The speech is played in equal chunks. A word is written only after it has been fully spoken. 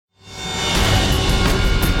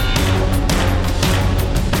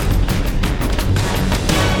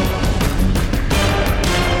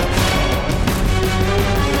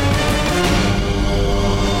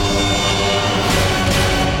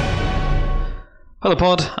Hello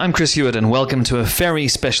Pod, I'm Chris Hewitt and welcome to a very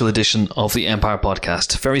special edition of the Empire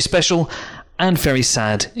Podcast. Very special and very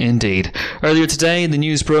sad indeed. Earlier today, the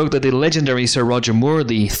news broke that the legendary Sir Roger Moore,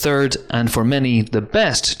 the third and for many the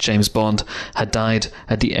best James Bond, had died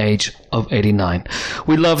at the age of 89.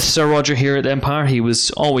 We loved Sir Roger here at Empire. He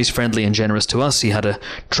was always friendly and generous to us. He had a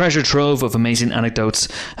treasure trove of amazing anecdotes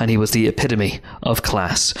and he was the epitome of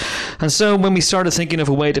class. And so when we started thinking of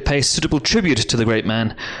a way to pay suitable tribute to the great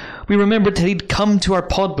man, we remembered that he'd come to our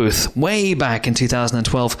pod booth way back in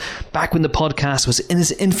 2012, back when the podcast was in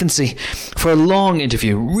its infancy, for a long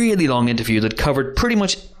interview, really long interview that covered pretty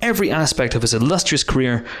much every aspect of his illustrious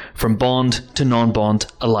career, from Bond to non-Bond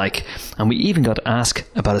alike. And we even got to ask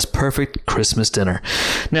about his perfect Christmas dinner.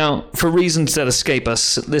 Now, for reasons that escape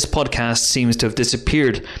us, this podcast seems to have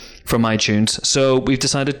disappeared from iTunes, so we've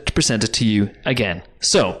decided to present it to you again.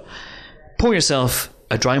 So, pour yourself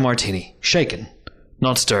a dry martini, shaken,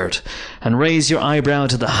 not stirred, and raise your eyebrow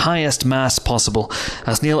to the highest mast possible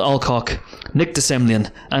as Neil Alcock, Nick DeSemlian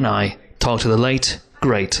and I talk to the late,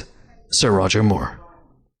 great Sir Roger Moore.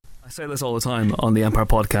 I say this all the time on the Empire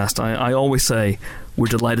Podcast. I always say we're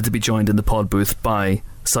delighted to be joined in the pod booth by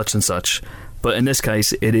such and such, but in this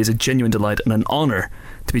case it is a genuine delight and an honour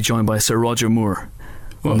to be joined by Sir Roger Moore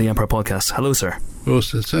on the Empire Podcast. Hello, sir. Well,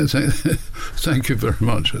 thank you very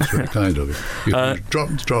much. That's very kind of you. You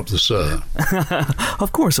drop the sir.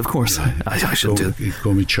 Of course. I should do. You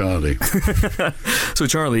call me Charlie. So,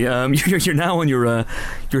 Charlie, you're now on your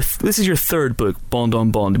this is your third book, Bond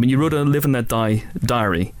on Bond. I mean, you wrote a Live and Let Die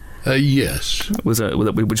diary. Yes. Which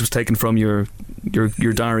was taken from your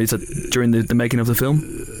diaries during the making of the film?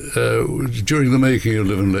 During the making of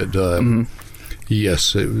Live and Let Die. Mm-hmm.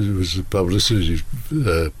 Yes, it was the publicity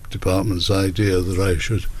department's idea that I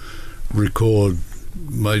should record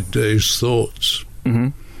my day's thoughts. Mm-hmm.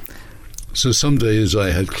 So some days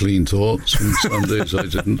I had clean thoughts and some days I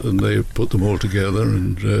didn't, and they put them all together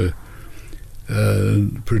and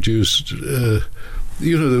produced, there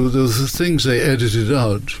were the things they edited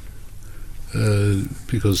out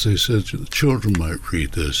because they said the children might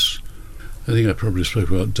read this. I think I probably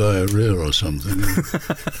spoke about diarrhea or something.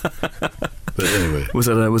 But anyway, was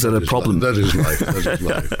that a problem? That is life.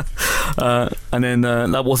 And then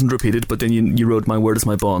that wasn't repeated. But then you wrote My Word Is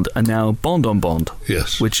My Bond, and now Bond on Bond.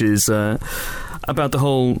 Yes, which is about the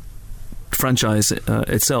whole franchise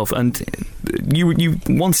itself. And you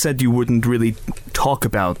once said you wouldn't really talk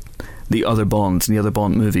about the other Bonds and the other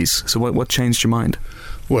Bond movies. So what changed your mind?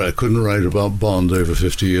 Well, I couldn't write about Bond over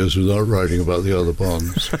 50 years without writing about the other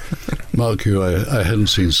Bonds. Mark you, I hadn't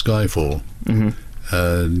seen Skyfall. Mm-hmm.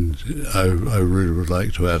 And I really would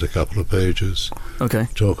like to add a couple of pages. Okay.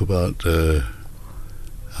 Talk about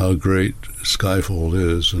how great Skyfall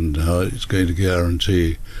is and how it's going to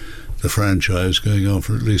guarantee the franchise going on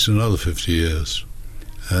for at least another 50 years.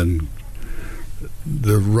 And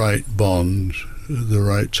the right Bond, the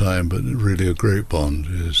right time, but really a great Bond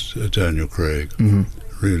is Daniel Craig. Mm-hmm.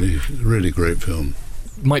 Really great film.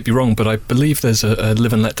 Might be wrong, but I believe there's a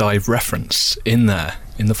Live and Let Die reference in there,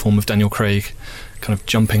 in the form of Daniel Craig kind of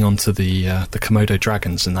jumping onto the Komodo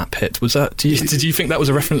dragons in that pit. Was that? Did you think that was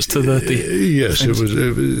a reference to the yes, it was.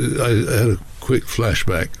 I had a quick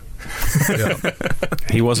flashback. Yeah.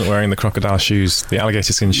 He wasn't wearing the crocodile shoes, the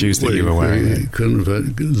alligator skin shoes that you were wearing. He couldn't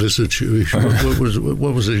have lizard shoes.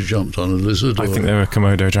 What was it he jumped on? A lizard? I think they were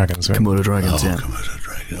Komodo dragons. Right? Komodo dragons, yeah. Komodo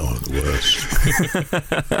dragons. Oh, the worst.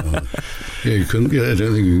 Yeah, you couldn't get. I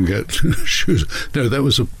don't think you can get shoes. No, that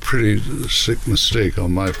was a pretty sick mistake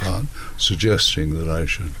on my part, suggesting that I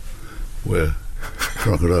should wear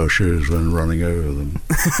crocodile shoes when running over them.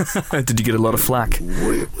 Did you get a lot of flack?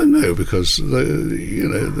 Well, no, because there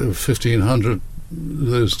were 1,500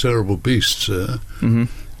 those terrible beasts there, mm-hmm.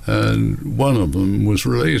 and one of them was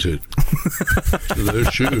related to those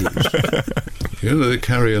shoes. They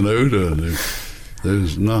carry an odour.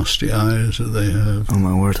 Those nasty eyes that they have. Oh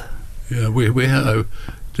my word! Yeah, I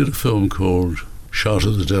did a film called Shout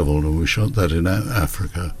at the Devil, and we shot that in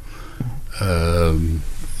Africa. In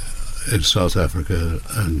South Africa,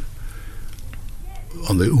 and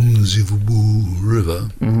on the Umzivu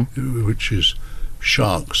River, mm-hmm. which is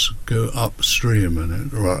sharks go upstream in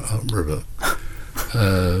it, right upriver,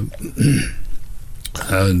 and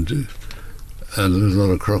there's a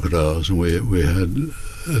lot of crocodiles, and we had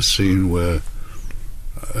a scene where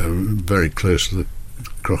very close to the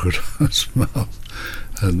crocodile's mouth,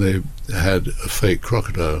 and they had a fake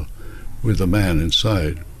crocodile with a man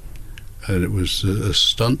inside. And it was a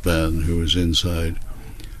stuntman who was inside,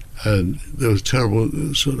 and there was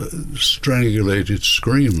terrible sort of strangulated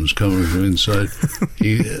screams coming from inside.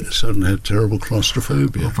 He suddenly had terrible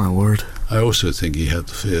claustrophobia. Oh my word! I also think he had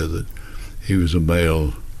the fear that he was a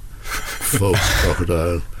male false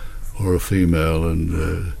crocodile or a female,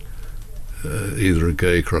 and either a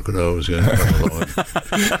gay crocodile was going to come along,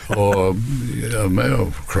 or a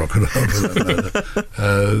male crocodile for that matter,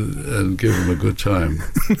 and give them a good time.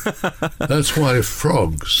 That's why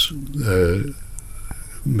frogs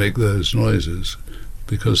make those noises,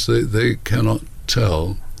 because they cannot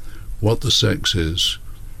tell what the sex is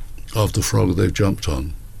of the frog they've jumped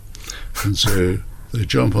on. And so they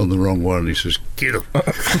jump on the wrong one, and he says, "Get up,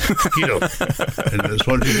 get up." And that's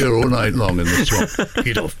what you hear all night long in the swamp.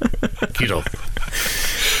 Get up, get up.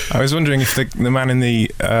 I was wondering if the man in the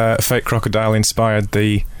fake crocodile inspired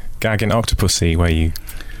the gag in Octopussy, where you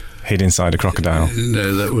hid inside a crocodile.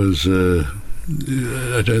 No, that was...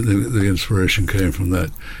 I don't think the inspiration came from that.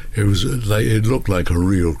 It was it looked like a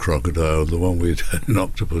real crocodile, the one we'd had in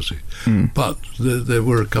Octopussy. But there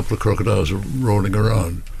were a couple of crocodiles rolling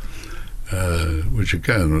around, which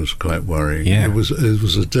again was quite worrying. Yeah. It was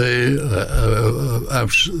a day of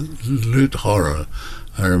absolute horror,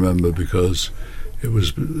 I remember, because it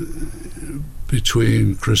was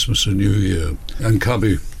between Christmas and New Year, and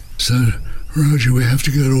Cubby said, "Roger, we have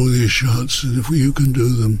to get all these shots, and if you can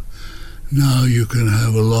do them, now you can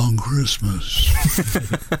have a long Christmas."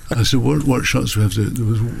 I said, what shots do we have to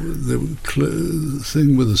do? There was the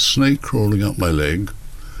thing with a snake crawling up my leg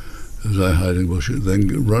as I hide in the bush,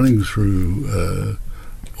 then running through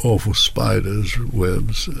awful spiders'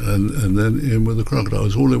 webs, and then in with the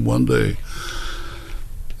crocodiles, all in one day.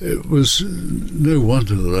 It was no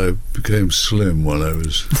wonder that I became slim when I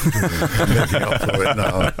was making up for it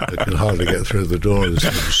now. I could hardly get through the door of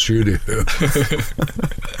the studio.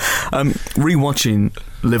 Rewatching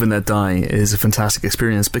Live and Let Die is a fantastic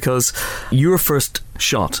experience, because your first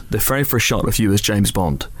shot, the very first shot of you as James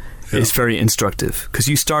Bond, is very instructive, because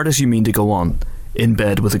you start as you mean to go on, in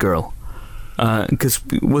bed with a girl. Because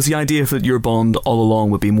was the idea that your Bond all along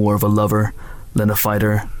would be more of a lover than a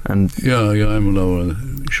fighter? And yeah, I'm a lover.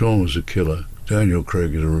 Sean was a killer. Daniel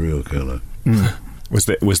Craig is a real killer. Was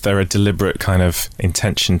there a deliberate kind of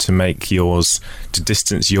intention to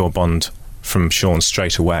distance your Bond from Sean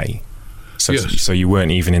straight away? Yes. So you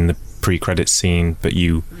weren't even in the pre-credit scene, but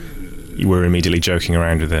you were immediately joking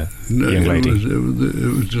around with the young lady.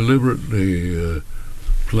 It was deliberately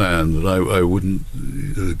planned that I wouldn't.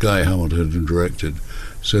 Guy Hamilton had directed,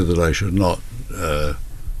 so that I should not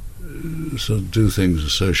sort of do things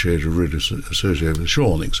associated with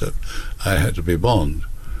Sean, except I had to be Bond.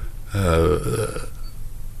 And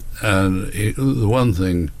the one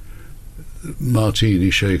thing, martini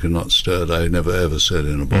shaken not stirred, I never ever said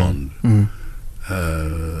in a Bond.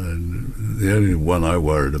 And the only one I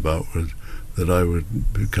worried about was that I would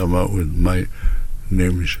come up with my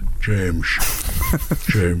name's James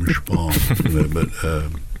Bond, but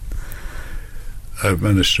I've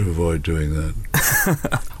managed to avoid doing that.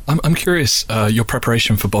 I'm curious, your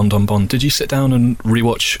preparation for Bond on Bond, did you sit down and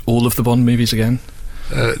rewatch all of the Bond movies again?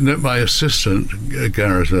 No, my assistant,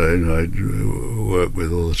 Gareth Owen, I work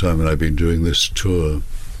with all the time, and I've been doing this tour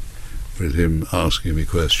with him, asking me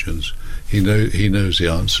questions. He knows the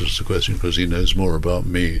answers to questions, because he knows more about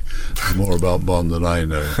me, more about Bond than I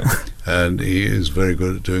know. And he is very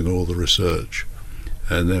good at doing all the research.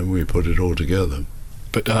 And then we put it all together.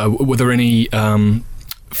 But were there any of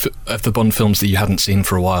the Bond films that you hadn't seen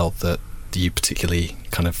for a while that you particularly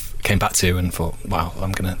kind of came back to and thought, wow,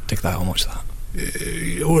 I'm going to dig that and watch that?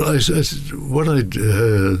 Well, what I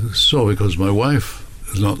saw, because my wife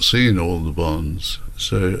has not seen all the Bonds,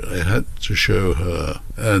 so I had to show her.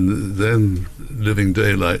 And then Living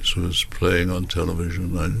Daylights was playing on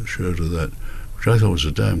television. I showed her that, which I thought was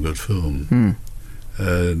a damn good film.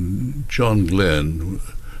 And John Glenn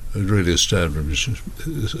had really established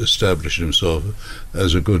himself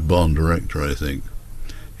as a good Bond director, I think.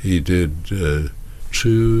 He did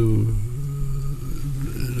two,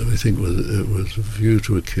 I think it was A View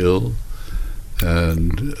to a Kill,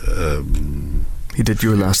 and he did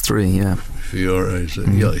Your Last Three, yeah. Fiore,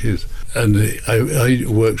 and I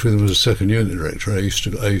worked with him as a second unit director. I used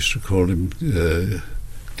to call him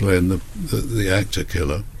Glenn the actor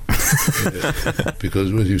killer.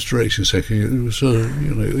 Because when he was directing second unit, it was sort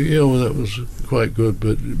of, well, that was quite good,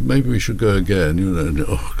 but maybe we should go again, and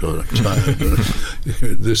oh God, I'm tired.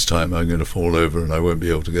 This time I'm going to fall over and I won't be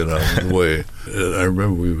able to get out of the way. I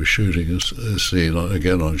remember we were shooting a scene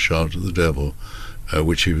again on Shout at the Devil,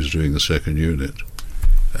 which he was doing the second unit,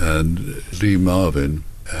 and Lee Marvin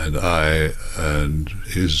and I and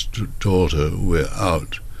his daughter were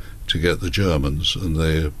out to get the Germans, and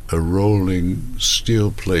they are rolling steel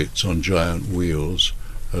plates on giant wheels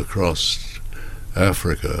across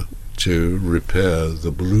Africa to repair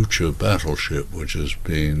the Belucha battleship, which has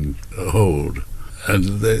been holed.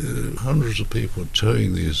 And hundreds of people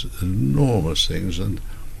towing these enormous things, and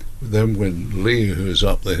then when Lee, who's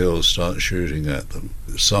up the hill, starts shooting at them,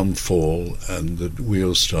 some fall and the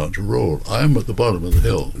wheels start to roll. I'm at the bottom of the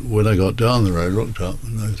hill. When I got down there, I looked up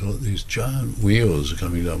and I thought, these giant wheels are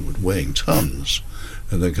coming down, weighing tons,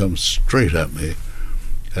 and they come straight at me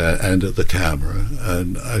and at the camera.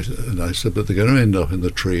 And I said, but they're going to end up in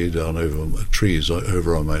the trees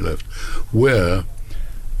over on my left, where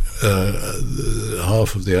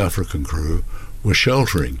half of the African crew were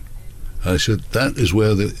sheltering. I said, that is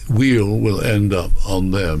where the wheel will end up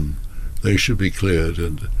on them. They should be cleared.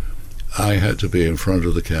 And I had to be in front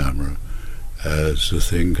of the camera as the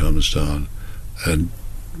thing comes down, and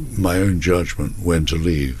my own judgment when to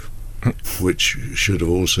leave, which should have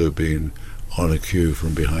also been on a cue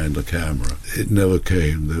from behind the camera. It never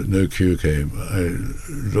came. No cue came. I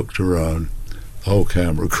looked around. The whole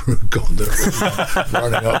camera crew gone there,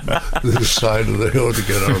 running up the side of the hill to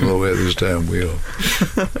get out of the way of this damn wheel.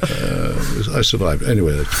 I survived.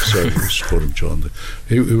 Anyway, so we just called him John.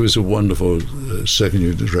 He was a wonderful second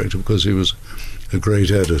unit director because he was a great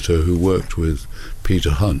editor who worked with Peter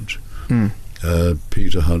Hunt.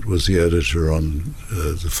 Peter Hunt was the editor on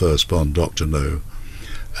the first Bond, Dr. No,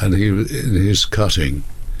 and in his cutting,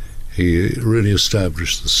 he really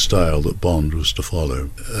established the style that Bond was to follow.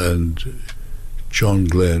 And John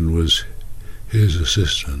Glenn was his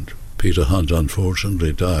assistant. Peter Hunt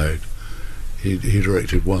unfortunately died. He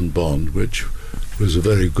directed one Bond, which was a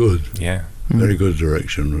very good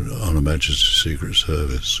direction on Her Majesty's Secret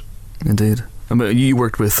Service. Indeed. I mean, you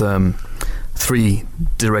worked with 3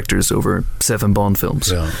 directors over 7 Bond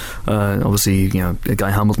films. Yeah. Obviously,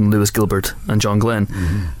 Guy Hamilton, Lewis Gilbert, and John Glenn.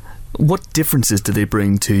 Mm-hmm. What differences do they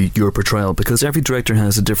bring to your portrayal? Because every director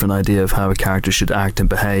has a different idea of how a character should act and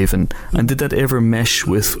behave, and did that ever mesh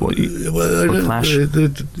with what you clash?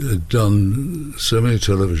 They've done so many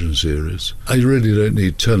television series. I really don't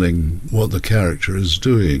need telling what the character is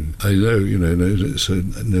doing. I know, so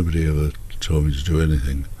nobody ever told me to do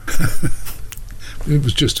anything. It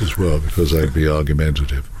was just as well, because I'd be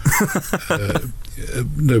argumentative.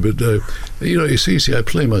 It's easy. I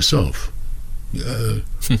play myself.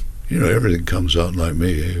 Everything comes out like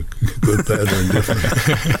me, good, bad, or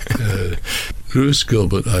indifferent. Lewis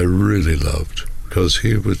Gilbert I really loved, because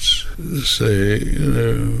he would say,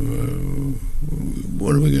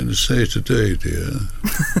 what are we going to say today, dear?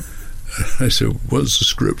 I said, what's the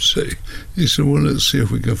script say? He said, well, let's see if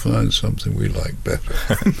we can find something we like better.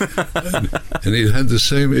 and he had the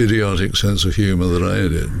same idiotic sense of humour that I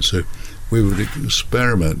did, and so we would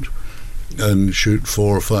experiment and shoot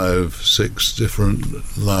 4, 5, 6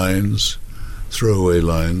 different lines, throwaway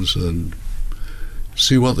lines, and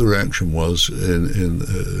see what the reaction was in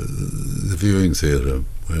the viewing theatre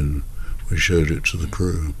when we showed it to the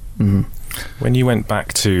crew. Mm-hmm. When you went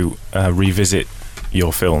back to revisit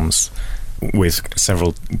your films with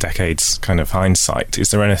several decades kind of hindsight,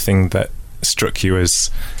 is there anything that struck you as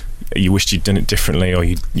you wished you'd done it differently, or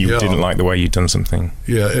you didn't like the way you'd done something?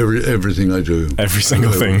 Yeah, everything I do. Every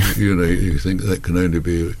single thing. You think that can only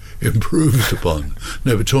be improved upon.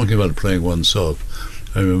 No, but talking about playing oneself,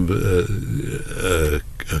 I remember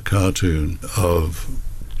a cartoon of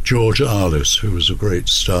George Arliss, who was a great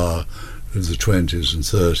star of the 20s and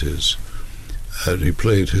 30s, and he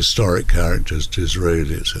played historic characters,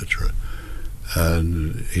 Disraeli, etc.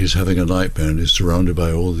 And he's having a nightmare, and he's surrounded by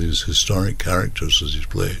all these historic characters as he's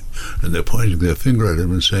playing, and they're pointing their finger at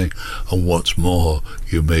him and saying, and what's more,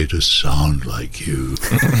 you made us sound like you.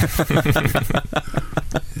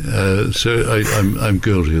 So I'm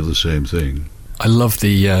guilty of the same thing. I love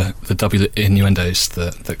the double innuendos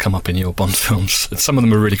that come up in your Bond films. Some of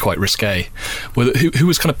them are really quite risque. Who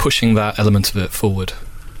was kind of pushing that element of it forward?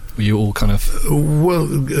 Were you all kind of... Well,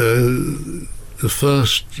 the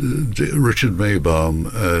first, Richard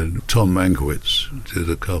Maybaum and Tom Mankiewicz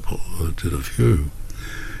did a few.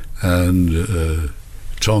 And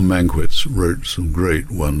Tom Mankiewicz wrote some great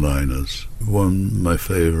one-liners. One, my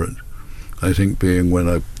favourite, I think, being when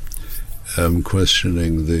I am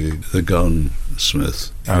questioning the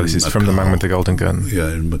gunsmith. Oh, this is Macau. From The Man with the Golden Gun.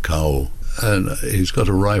 Yeah, in Macau. And he's got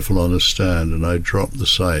a rifle on a stand, and I drop the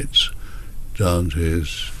sights down to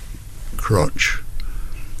his crotch.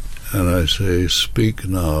 And I say, speak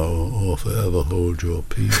now or forever hold your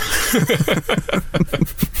peace.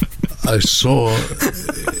 I saw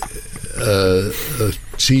a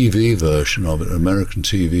TV version of it, an American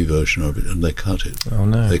TV version of it, and they cut it. Oh,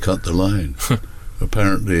 no. They cut the line.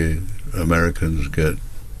 Apparently, Americans get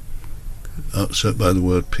upset by the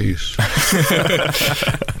word peace.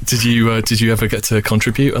 Did you ever get to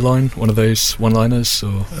contribute a line, one of those one-liners,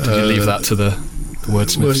 or did you leave that to the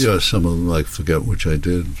wordsmiths? Well, yeah, some of them I forget which I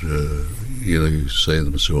did. You say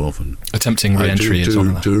them so often. Attempting re-entry is on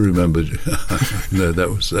that. I do remember. No, that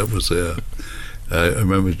was there. I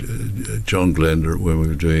remember John Glenda when we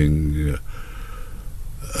were doing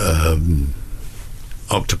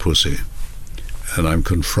Octopussy, and I'm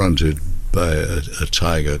confronted by a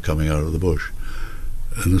tiger coming out of the bush,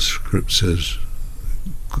 and the script says,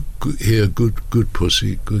 "Here, good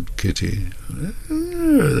pussy, good kitty."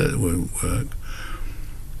 That won't work.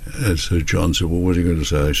 And so John said, "Well, what are you going to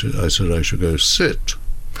say?" I said I should go sit.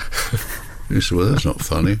 He said, "Well, that's not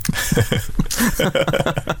funny."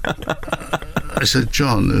 I said,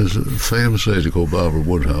 "John, there's a famous lady called Barbara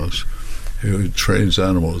Woodhouse who trains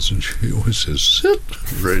animals, and she always says, 'sit,'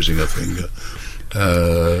 raising a finger."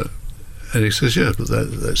 And he says, "Yeah, but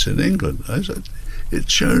that's in England." I said,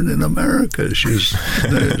 "It's shown in America."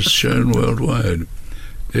 It's shown worldwide.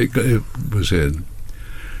 It was in.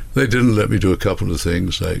 They didn't let me do a couple of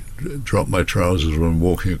things, like drop my trousers when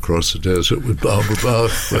walking across the desert with Barbara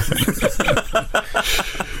Bach.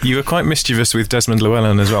 You were quite mischievous with Desmond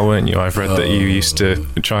Llewellyn as well, weren't you? I've read that you used to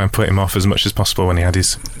try and put him off as much as possible when he had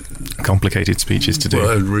his complicated speeches to do.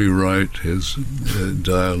 Well, I'd rewrite his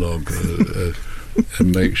dialogue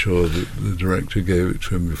and make sure that the director gave it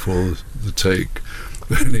to him before the take.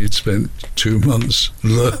 And he'd spent 2 months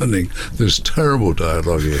learning this terrible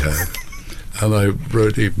dialogue he had. And I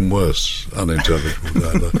wrote even worse, unintelligible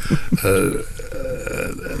dialogue.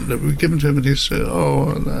 And we'd given to him, and he'd say, "Oh,"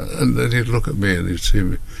 and then he'd look at me, and he'd see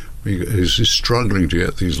me. He's struggling to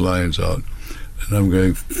get these lines out, and I'm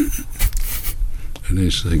going, and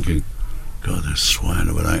he's thinking, "God, this swine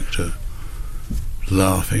of an actor,"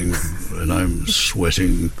 laughing, and I'm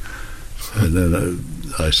sweating, and then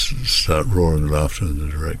I start roaring laughter, and the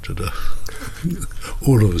director does.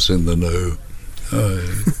 All of us in the know.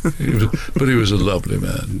 But he was a lovely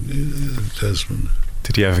man, Desmond.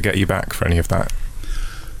 Did he ever get you back for any of that?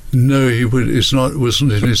 No, he would. It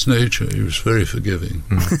wasn't in his nature. He was very forgiving.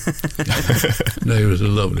 No, he was a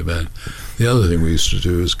lovely man. The other thing we used to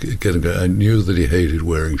do was get him. I knew that he hated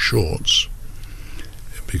wearing shorts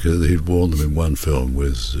because he'd worn them in one film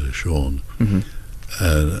with Sean,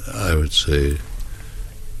 and I would say,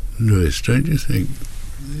 "Lewis, don't you think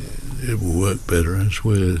it will work better as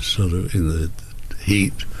we're sort of in the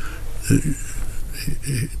heat?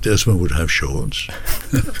 Desmond would have shorts."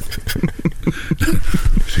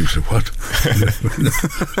 He said, "What?"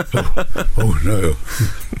 Oh no.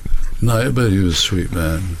 No, but he was a sweet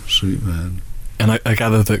man. And I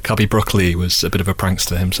gather that Cubby Broccoli was a bit of a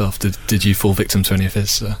prankster himself. Did you fall victim to any of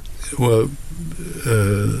his? Well,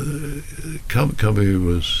 Cubby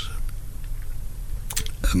was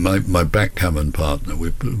my backgammon partner,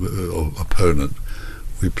 or opponent.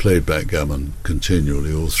 We played backgammon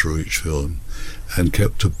continually all through each film, and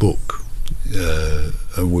kept a book,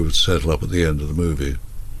 and we would settle up at the end of the movie.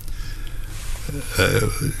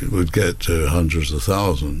 We'd get hundreds of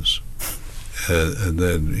thousands, and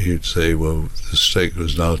then he'd say, "Well, the stake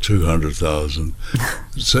was now 200,000,"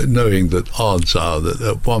 so knowing that odds are that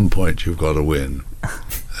at one point you've got to win,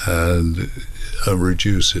 and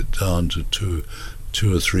reduce it down to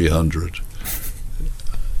 200 or 300,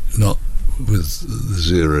 not with the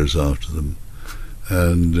zeros after them,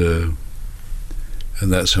 and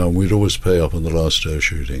that's how we'd always pay up on the last day of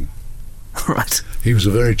shooting. Right. He was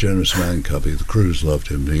a very generous man, Cubby. The crews loved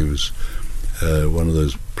him. He was one of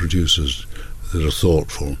those producers that are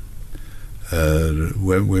thoughtful.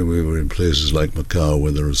 When we were in places like Macau,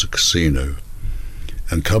 where there was a casino,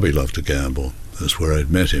 and Cubby loved to gamble, that's where I'd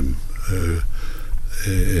met him,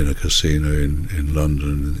 in a casino in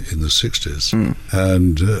London in the 60s.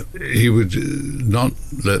 And he would not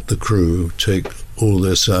let the crew take all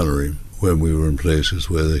their salary when we were in places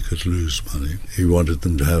where they could lose money. He wanted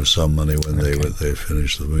them to have some money when they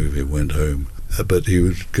finished the movie and went home. But he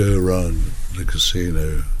would go around the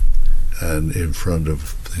casino, and in front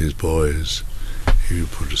of his boys he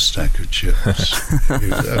would put a stack of chips. He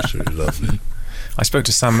was absolutely lovely. I spoke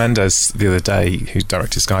to Sam Mendes the other day, who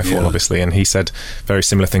directed Skyfall, obviously, and he said very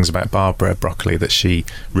similar things about Barbara Broccoli, that she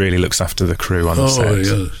really looks after the crew on the set. Oh,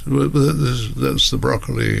 yes. Well, that's the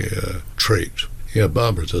Broccoli trait. Yeah,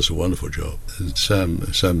 Barbara does a wonderful job. And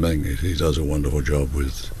Sam Mendes, he does a wonderful job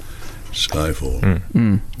with Skyfall.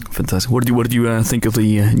 Fantastic. What did you think of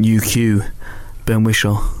the new Q, Ben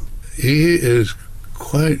Whishaw? He is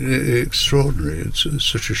quite extraordinary. It's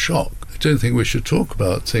such a shock. I don't think we should talk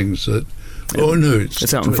about things that... Oh no,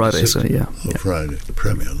 it's out on Friday, so yeah. Friday, the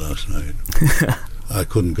premiere last night. I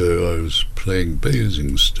couldn't go. I was playing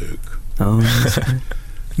Basingstoke, Oh,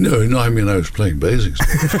 No, I mean I was playing basics.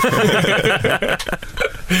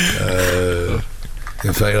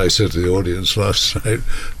 In fact, I said to the audience last night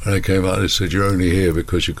when I came out, I said, "You're only here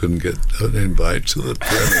because you couldn't get an invite to the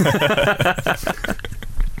premiere."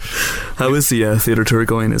 how is the theatre tour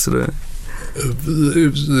going? Is it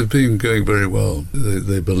They've been going very well.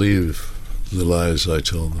 They believe the lies I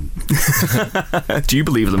tell them. do you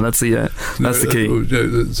believe them? That's the key.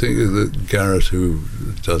 The thing is that Garrett, who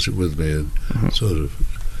does it with me and sort of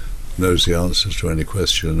knows the answers to any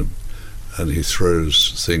question, and he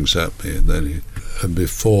throws things at me, and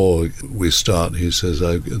before we start, he says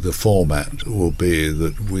the format will be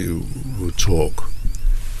that we will talk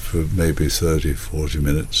for maybe 30, 40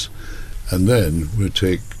 minutes, and then we'll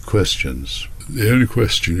take questions. The only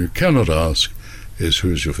question you cannot ask is,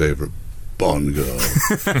 who's your favourite Bond girl?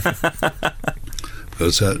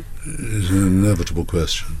 Because that is an inevitable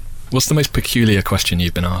question. What's the most peculiar question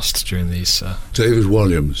you've been asked during these? David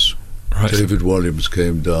Walliams. Right. David Walliams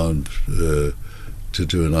came down to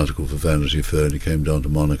do an article for Vanity Fair, and he came down to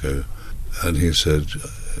Monaco, and he said,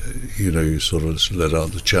 you sort of let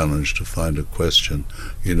out the challenge to find a question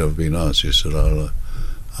you've never been asked. He said, I'll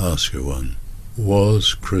ask you one.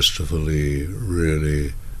 Was Christopher Lee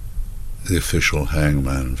really the official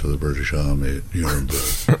hangman for the British Army at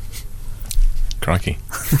Nuremberg? Crikey.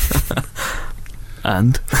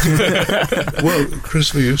 And? Well,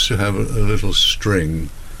 Christopher used to have a little string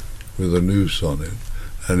with a noose on it,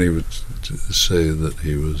 and he would say that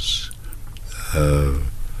he was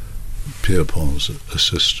Pierrepont's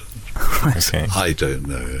assistant. Okay. I don't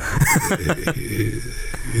know.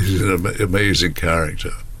 He's an amazing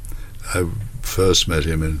character. I first met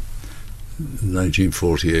him in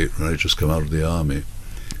 1948 when I just come out of the army,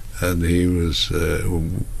 and he was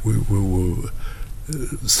we were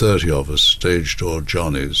 30 of us stage door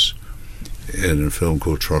Johnnies in a film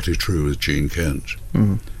called Trotty True with Gene Kent.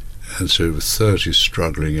 Mm-hmm. And so with 30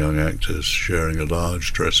 struggling young actors sharing a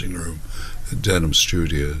large dressing room at Denham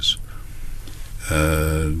Studios.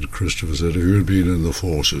 And Christopher said, if you had been in the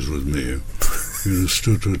forces with me, you'd have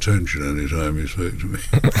stood to attention any time you spoke to me.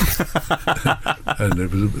 And there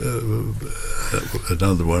was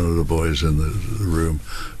another one of the boys in the room,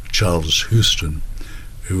 Charles Houston,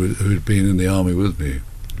 who had been in the army with me.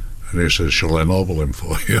 And he said, shall I novel him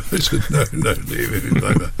for you? I said, no, leave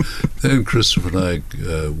him. Then Christopher and I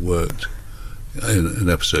worked in an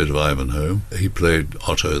episode of Ivanhoe. He played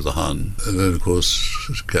Otto the Hun. And then, of course,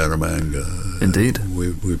 Scaramanga. Indeed.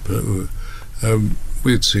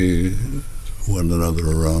 We'd see one another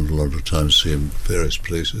around a lot of times, see him various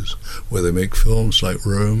places where they make films like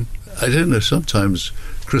Rome. I don't know, sometimes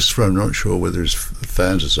Christopher, I'm not sure whether he's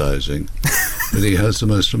fantasizing, but he has the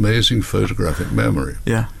most amazing photographic memory.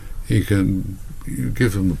 Yeah. You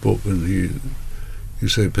give him a book and you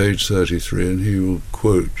say page 33 and he will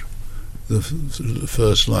quote the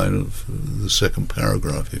first line of the second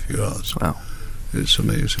paragraph if you ask. Wow. It's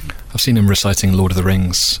amazing. I've seen him reciting Lord of the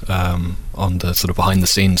Rings on the sort of behind the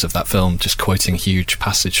scenes of that film, just quoting a huge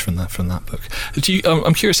passage from that book.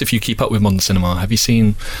 I'm curious if you keep up with modern cinema. Have you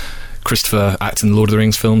seen Christopher act in the Lord of the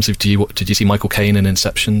Rings films? Did you see Michael Caine in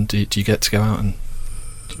Inception? Do you get to go out and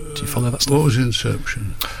do you follow that stuff? What was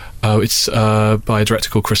Inception? Oh, it's by a director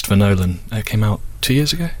called Christopher Nolan. It came out 2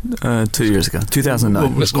 years ago. 2 years ago,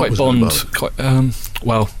 2009. It's quite Bond.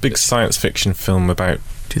 Big science fiction film about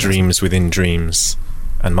dreams within dreams,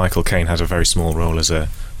 and Michael Caine had a very small role as a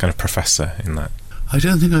kind of professor in that. I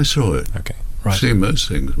don't think I saw it. Okay, right. I've seen most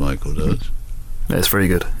things Michael does. It's very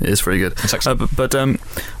good. It is very good. But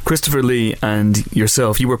Christopher Lee and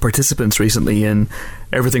yourself, you were participants recently in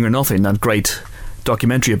Everything or Nothing, that great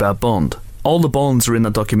documentary about Bond. All the Bonds are in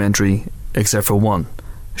that documentary except for one,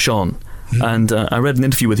 Sean. Mm-hmm. And I read an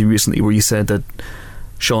interview with you recently where you said that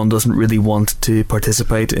Sean doesn't really want to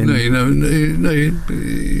participate in... No,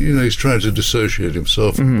 he's trying to dissociate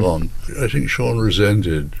himself from Bond. I think Sean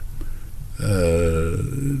resented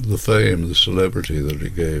the fame, the celebrity that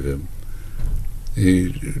it gave him. He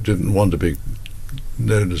didn't want to be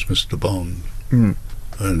known as Mr. Bond,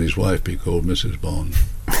 and his wife be called Mrs. Bond.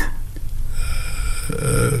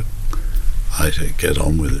 I say, get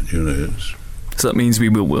on with it, So that means we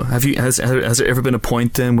will. Has there ever been a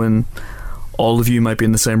point then when all of you might be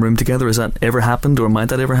in the same room together? Has that ever happened, or might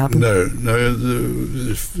that ever happen? No.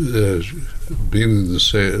 Being in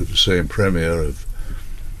the same premiere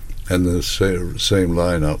and the same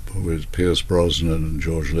lineup with Pierce Brosnan and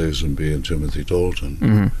George Lazenby and Timothy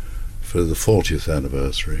Dalton for the 40th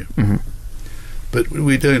anniversary. Mm-hmm. But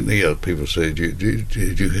we don't. People say, do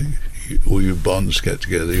all you Bonds get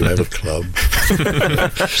together, you have a club,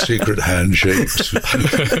 secret handshakes.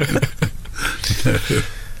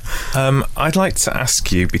 I'd like to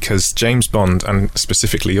ask you, because James Bond, and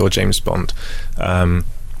specifically your James Bond,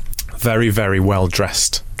 very, very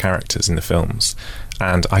well-dressed characters in the films,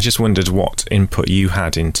 and I just wondered what input you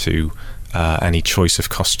had into any choice of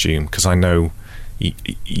costume, because I know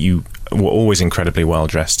you were always incredibly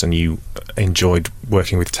well-dressed, and you enjoyed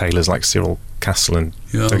working with tailors like Cyril Castle and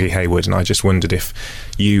Dougie Hayward, and I just wondered if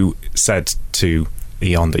you said to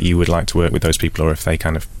Eon that you would like to work with those people, or if they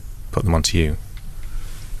kind of put them onto you.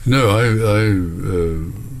 No, I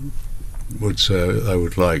would say I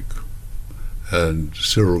would like, and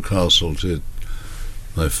Cyril Castle did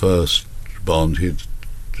my first Bond. He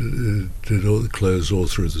did all the clothes all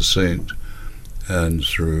through The Saint and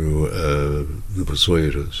through The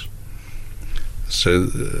Persuaders. So,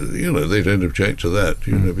 they don't object to that,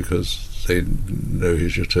 because they know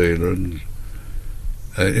he's your tailor. And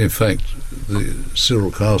in fact,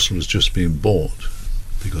 Cyril Castle has just been bought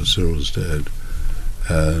because Cyril's dead.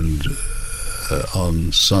 And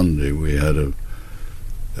on Sunday we had a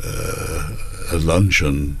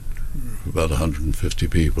luncheon, about 150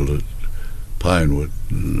 people at Pinewood,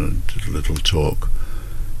 and did a little talk.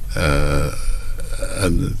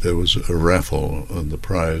 And there was a raffle, and the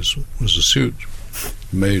prize was a suit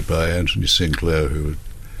made by Anthony Sinclair, who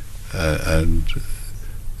and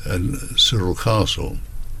Cyril Castle.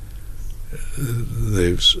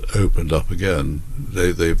 They've opened up again.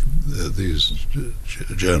 These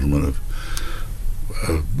gentlemen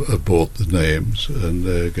have bought the names, and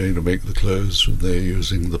they're going to make the clothes. And they're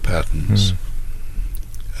using the patterns,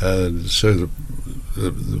 and so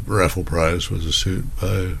the raffle prize was a suit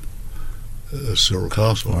by Cyril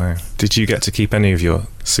Castle. Wow. Did you get to keep any of your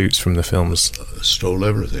suits from the films? Stole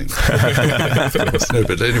everything. No,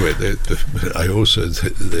 but anyway,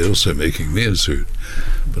 they're also making me a suit,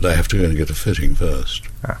 but I have to go and get a fitting first.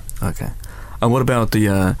 Okay. And what about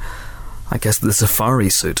the I guess the safari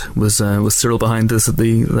suit? Was Cyril behind this,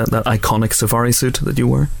 that iconic safari suit that you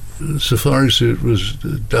wore? The safari suit was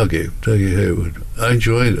Dougie Hayward. I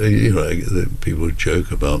enjoyed people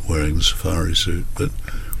joke about wearing the safari suit, but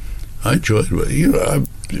I enjoyed it. I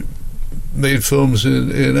made films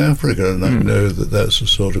in Africa, and I know that's the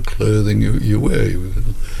sort of clothing you wear.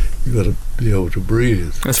 You've got to be able to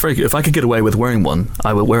breathe. That's very good. If I could get away with wearing one,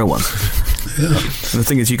 I would wear one. Yeah. And the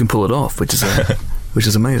thing is, you can pull it off, which is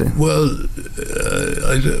amazing. Well,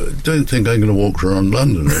 I don't think I'm going to walk around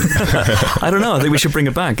London. I don't know. I think we should bring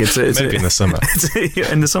it back. It's maybe in the summer.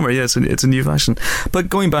 In the summer, yeah, it's a new fashion. But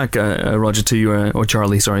going back, Roger, to you, or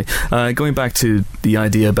Charlie, sorry, going back to the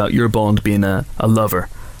idea about your Bond being a lover,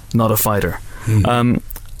 not a fighter, and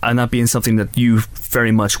that being something that you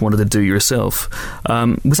very much wanted to do yourself.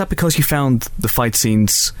 Was that because you found the fight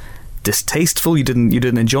scenes distasteful? You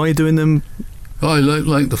didn't enjoy doing them? Oh, I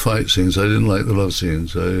like the fight scenes. I didn't like the love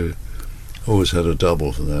scenes. I always had a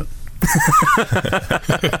double for that.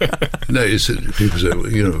 No, people say,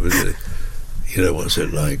 what's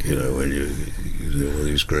it like, when you do all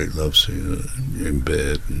these great love scenes in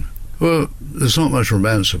bed. Well, there's not much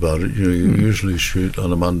romance about it. You usually shoot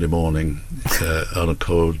on a Monday morning on a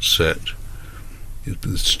cold set.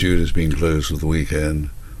 The studio's been closed for the weekend,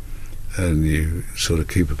 and you sort of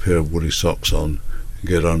keep a pair of woolly socks on and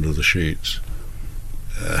get under the sheets.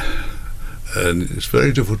 And it's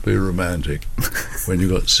very difficult to be romantic when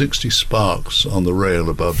you've got 60 sparks on the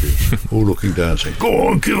rail above you, all looking down saying, "Go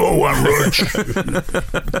on, kill one, Roach."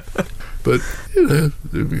 But, you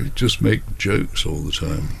just make jokes all the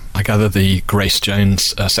time. I gather the Grace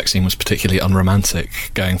Jones sex scene was particularly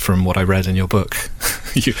unromantic, going from what I read in your book.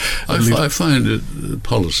 I find it a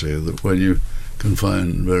policy that when you can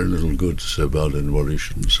find very little good to say about anybody, you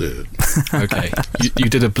shouldn't say it. Okay. You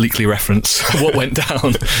did obliquely reference what went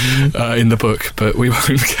down in the book, but we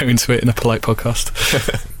won't go into it in a polite podcast.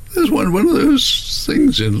 There's one of those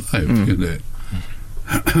things in life,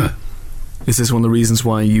 Is this one of the reasons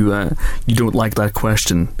why you don't like that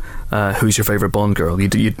question? Who's your favourite Bond girl?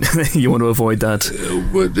 You want to avoid that?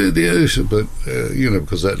 Because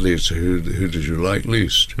that leads to who did you like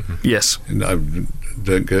least? Yes. And I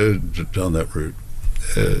don't go down that route.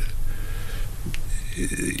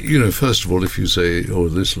 First of all, if you say, "Oh,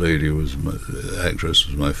 this lady actress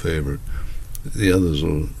was my favourite," the others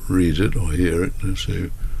will read it or hear it and say,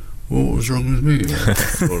 "Well, what was wrong with me?"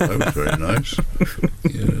 Well, that was very nice.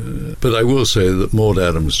 Yeah. But I will say that Maud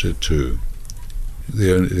Adams did too.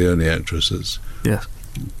 The only actress that's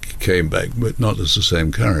came back, but not as the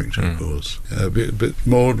same character, of course. But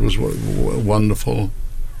Maud was wonderful,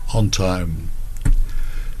 on time.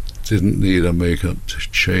 Didn't need her makeup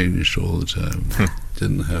changed all the time.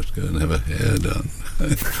 Didn't have to go and have her hair done,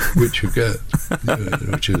 which you get,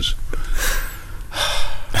 which is.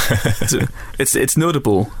 So it's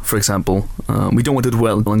notable, for example, we don't want to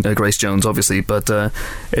dwell on Grace Jones, obviously, but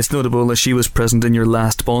it's notable that she was present in your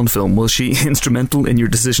last Bond film. Was she instrumental in your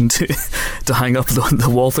decision to hang up the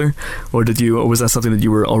Walther, or was that something that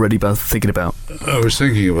you were already thinking about? I was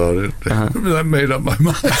thinking about it. I made up my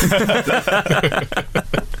mind.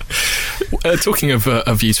 Talking of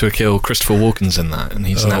View to a Kill, Christopher Walken's in that, and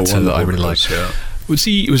he's an actor that I really like. Yeah. Was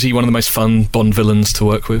he one of the most fun Bond villains to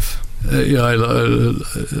work with? Yeah, I loved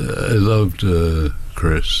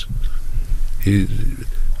Chris. I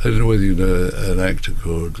don't know whether you know an actor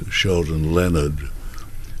called Sheldon Leonard,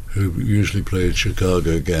 who usually played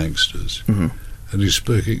Chicago gangsters. Mm-hmm. And he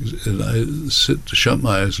spoke, and I shut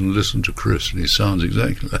my eyes and listen to Chris, and he sounds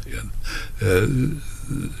exactly like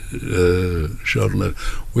Sheldon Leonard.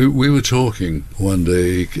 We were talking one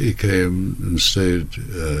day. He came and stayed.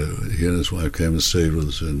 He and his wife came and stayed with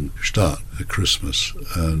us in Stadt at Christmas,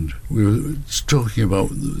 and we were talking about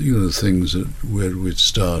the things where we'd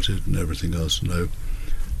started and everything else. And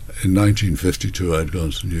in 1952, I'd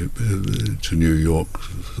gone to New York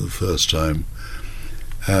for the first time.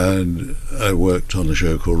 And I worked on a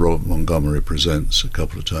show called Robert Montgomery Presents a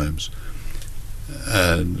couple of times.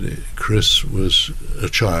 And Chris was a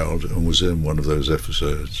child and was in one of those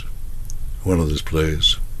episodes, one of those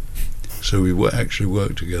plays. So we actually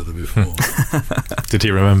worked together before. Did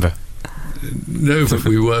he remember? No, but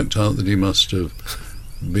we worked out that he must have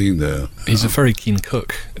been there. He's a very keen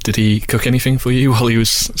cook. Did he cook anything for you while he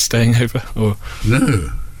was staying over? Or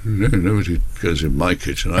No, nobody goes in my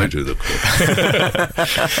kitchen. I do the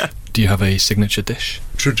cooking. Do you have a signature dish?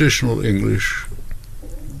 Traditional English: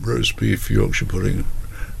 roast beef, Yorkshire pudding,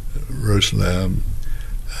 roast lamb.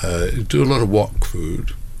 Do a lot of wok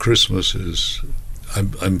food. Christmas is...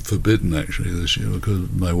 I'm forbidden actually this year because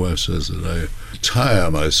my wife says that I tire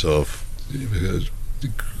myself because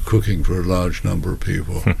cooking for a large number of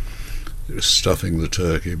people. Stuffing the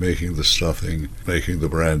turkey, making the stuffing, making the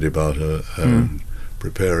brandy butter, and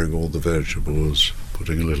preparing all the vegetables,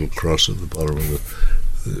 putting a little cross at the bottom of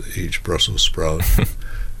each Brussels sprout.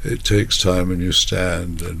 It takes time, and you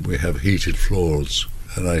stand, and we have heated floors,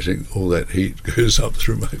 and I think all that heat goes up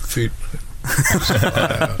through my feet.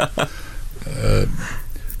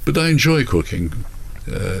 But I enjoy cooking,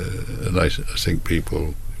 and I think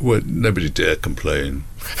people... Well, nobody dare complain.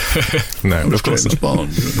 No, of course James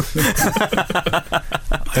Bond.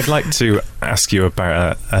 I'd like to ask you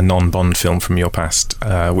about a non-Bond film from your past,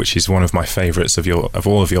 which is one of my favourites of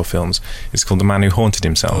all of your films. It's called The Man Who Haunted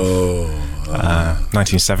Himself.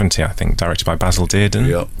 1970, I think, directed by Basil Dearden.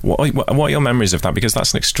 Yeah. What are your memories of that? Because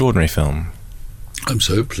that's an extraordinary film. I'm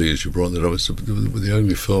so pleased you brought that up. It's the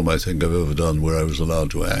only film I think I've ever done where I was allowed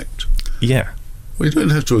to act. Yeah. Well, you don't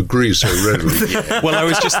have to agree so readily. Well, I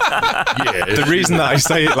was just... The reason that I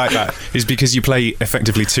say it like that is because you play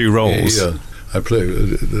effectively two roles. Yeah, I play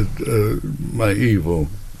my evil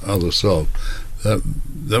other self.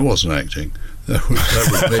 That wasn't acting. That was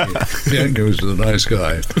me. The acting was the nice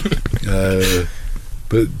guy.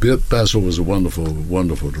 But Basil was a wonderful,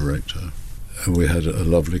 wonderful director. And we had a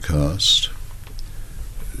lovely cast.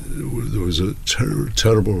 There was a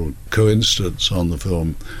terrible coincidence on the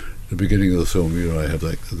film. The beginning of the film, I have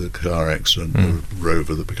the car accident, the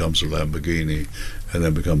Rover that becomes a Lamborghini, and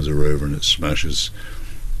then becomes a Rover, and it smashes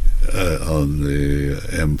on the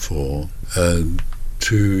M4. And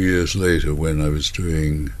 2 years later, when I was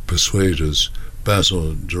doing Persuaders,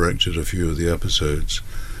 Basil directed a few of the episodes,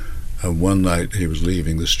 and one night he was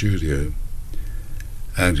leaving the studio,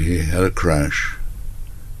 and he had a crash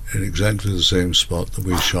in exactly the same spot that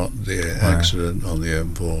we shot the accident on the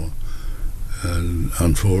M4. And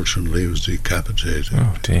unfortunately, he was decapitated.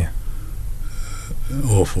 Oh dear!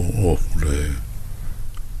 Awful day.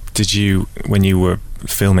 Did you, when you were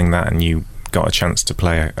filming that, and you got a chance to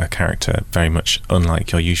play a character very much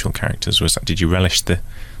unlike your usual characters, did you relish the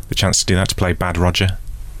chance to do that, to play Bad Roger?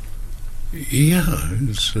 Yeah,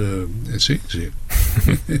 it's easy.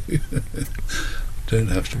 Don't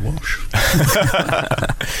have to wash.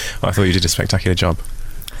 Well, I thought you did a spectacular job.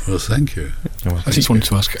 Well, thank you. I just wanted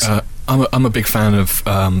to ask, I'm a big fan of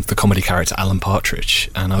the comedy character Alan Partridge,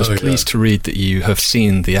 and I was pleased to read that you have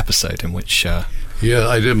seen the episode in which... Yeah,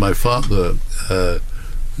 I did. My father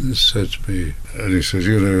said to me, and he said,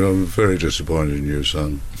 I'm very disappointed in you,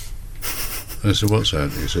 son. I said, what's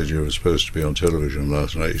that? He said, you were supposed to be on television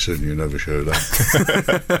last night. He said, and you never showed up. I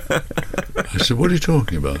said, what are you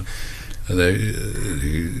talking about? And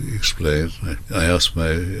he explained. I asked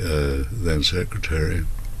my then secretary,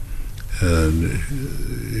 and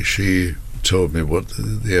she told me what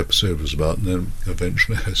the episode was about, and then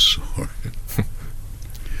eventually I saw it.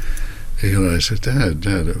 I said, Dad,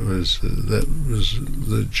 that was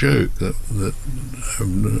the joke that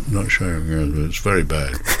I'm not showing you. It's very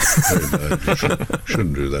bad. Very bad. You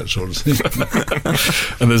shouldn't do that sort of thing.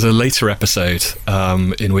 And there's a later episode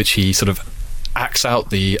in which he sort of acts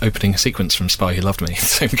out the opening sequence from Spy Who Loved Me,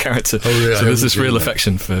 same character. Oh, yeah, so there's this real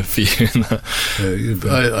affection for you in that.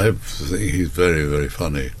 I think he's very, very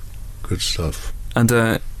funny. Good stuff. And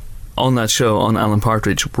on that show, on Alan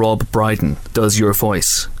Partridge, Rob Brydon does your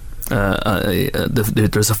voice.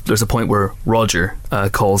 There's a point where Roger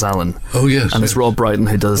calls Alan. Oh yes, and it's Rob Brydon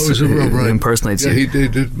who does who impersonates you. He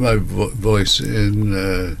did my voice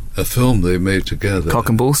in a film they made together. Cock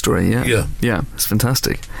and Bull Story. Yeah, it's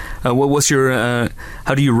fantastic. What's your?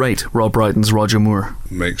 How do you rate Rob Brydon's Roger Moore?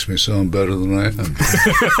 Makes me sound better than I am.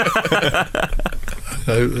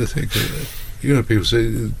 I think people say,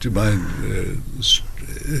 do you mind?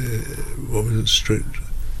 What was it? Strict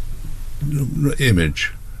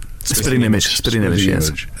image. Spitting image,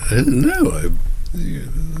 yes. No,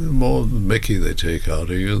 the more Mickey they take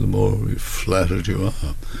out of you, the more flattered you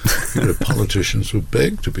are. Politicians would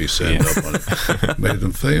beg to be sent up on it. Made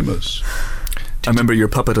them famous. I remember your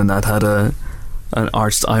puppet on that had an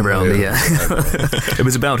arched eyebrow. Yeah. It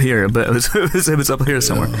was about here, but it was up here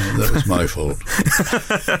somewhere. That was my fault.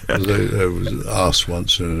 I was asked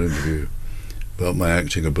once in an interview about my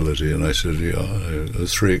acting ability, and I said,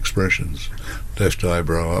 there's 3 expressions: left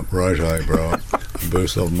eyebrow up, right eyebrow up, and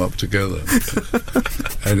both of them up together.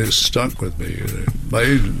 And it stuck with me. My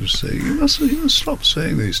agent would say, you must stop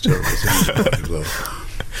saying these terrible things about yourself.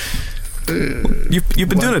 You've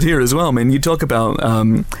been doing it here as well. I mean, you talk about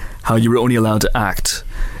how you were only allowed to act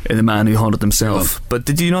in The Man Who Haunted Himself, but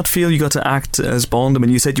did you not feel you got to act as Bond? I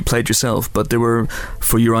mean, you said you played yourself, but there were,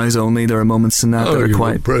 for your eyes only, there are moments in that that are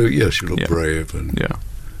quite brave. Yes, you look brave, and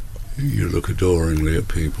you look adoringly at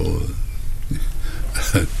people.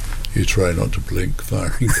 You try not to blink,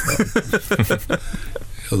 firing guns.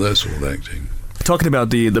 That's all acting. Talking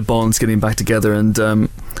about the Bonds getting back together and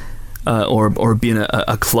or being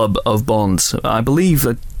a club of Bonds, I believe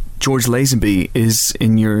that George Lazenby is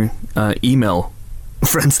in your email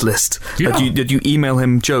friends list. Yeah. Did you email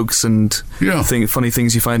him jokes and funny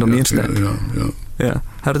things you find on the internet? Yeah.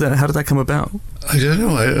 How did that come about? I don't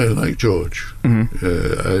know. I like George.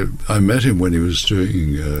 Mm-hmm. I met him when he was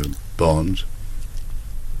doing Bond,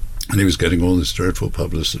 and he was getting all this dreadful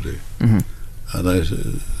publicity. Mm-hmm. And I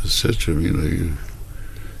said to him,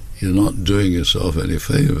 you're not doing yourself any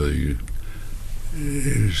favour.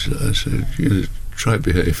 I said, try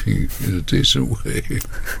behaving in a decent way.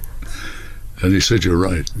 And he said, you're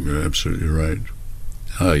right. You're absolutely right.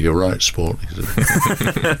 You're right, sport, he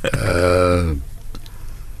said.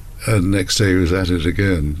 And the next day he was at it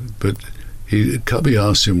again. But Cubby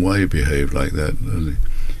asked him why he behaved like that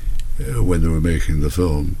when they were making the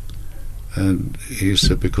film. And he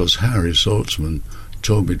said, because Harry Saltzman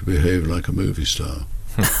told me to behave like a movie star.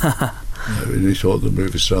 And he thought the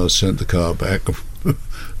movie stars sent the car back were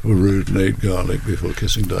rude and ate garlic before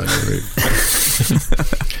kissing Diana Rigg.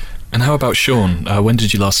 And how about Sean? When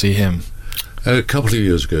did you last see him? A couple of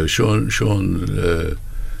years ago. Sean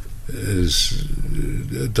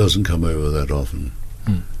doesn't come over that often.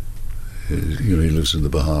 He lives in the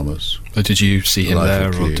Bahamas. Did you see him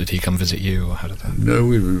there, or did he come visit you, or how did that? No,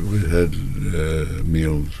 we had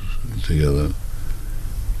meals together.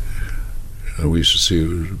 We used to see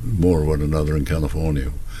more of one another in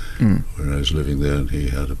California when I was living there, and he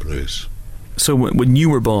had a place. So when you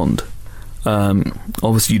were Bond,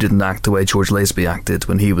 obviously you didn't act the way George Lazenby acted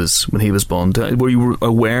when he was Bond. Were you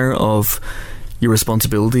aware of your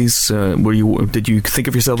responsibilities? Did you think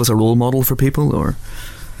of yourself as a role model for people, or?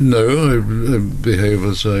 No, I behave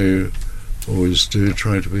as I always do.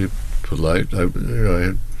 Try to be polite. I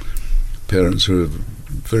had parents who were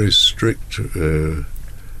very strict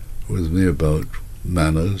with me about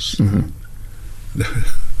manners. Mm-hmm.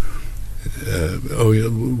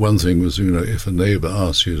 One thing was, if a neighbour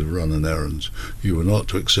asked you to run an errand, you were not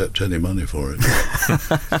to accept any money for it.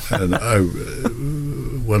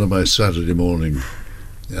 And one of my Saturday morning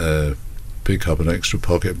pick up an extra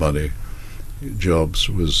pocket money jobs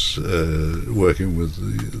was working with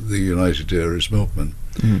the United Dairies milkman,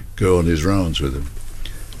 go on his rounds with him,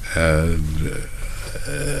 and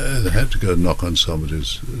I had to go knock on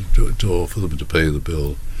somebody's door for them to pay the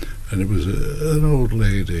bill, and it was an old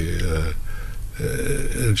lady,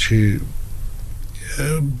 and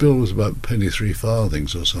her bill was about penny 3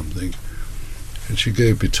 farthings or something, and she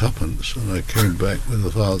gave me 2pence, and I came back with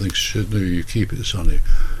the farthings. She said, "No, you keep it, sonny."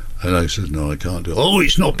 And I said, "No, I can't do it." "Oh,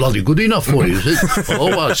 it's not bloody good enough for you, is it?"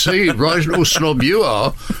 "Oh, I see, right little snob you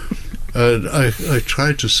are." I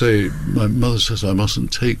tried to say, my mother says I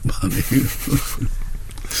mustn't take money.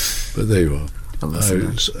 But there you are.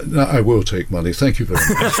 I will take money. Thank you very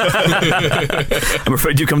much. I'm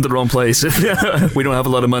afraid you come to the wrong place. We don't have a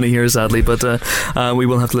lot of money here, sadly, but we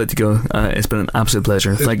will have to let you go. It's been an absolute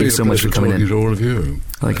pleasure. Thank you so much for coming in. To all of you.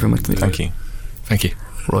 Thank you very much. Thank you. Thank you.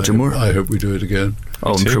 Roger Moore. I hope we do it again.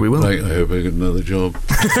 Oh, I'm sure we will. I hope I get another job.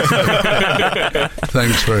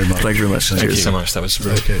 Thanks very much. Thank you very much. Thank you so much. That was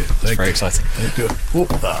really, very exciting. Thank you.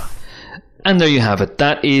 Whoop-ah. And there you have it.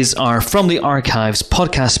 That is our From the Archives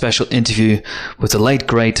podcast special interview with the late,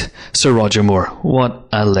 great Sir Roger Moore. What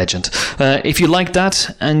a legend. If you like that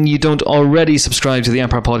and you don't already subscribe to the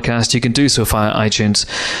Empire Podcast, you can do so via iTunes.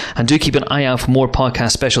 And do keep an eye out for more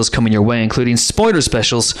podcast specials coming your way, including spoiler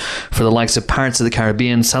specials for the likes of Pirates of the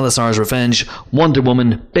Caribbean, Salazar's Revenge, Wonder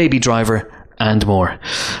Woman, Baby Driver, and more.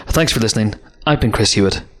 Thanks for listening. I've been Chris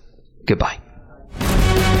Hewitt. Goodbye.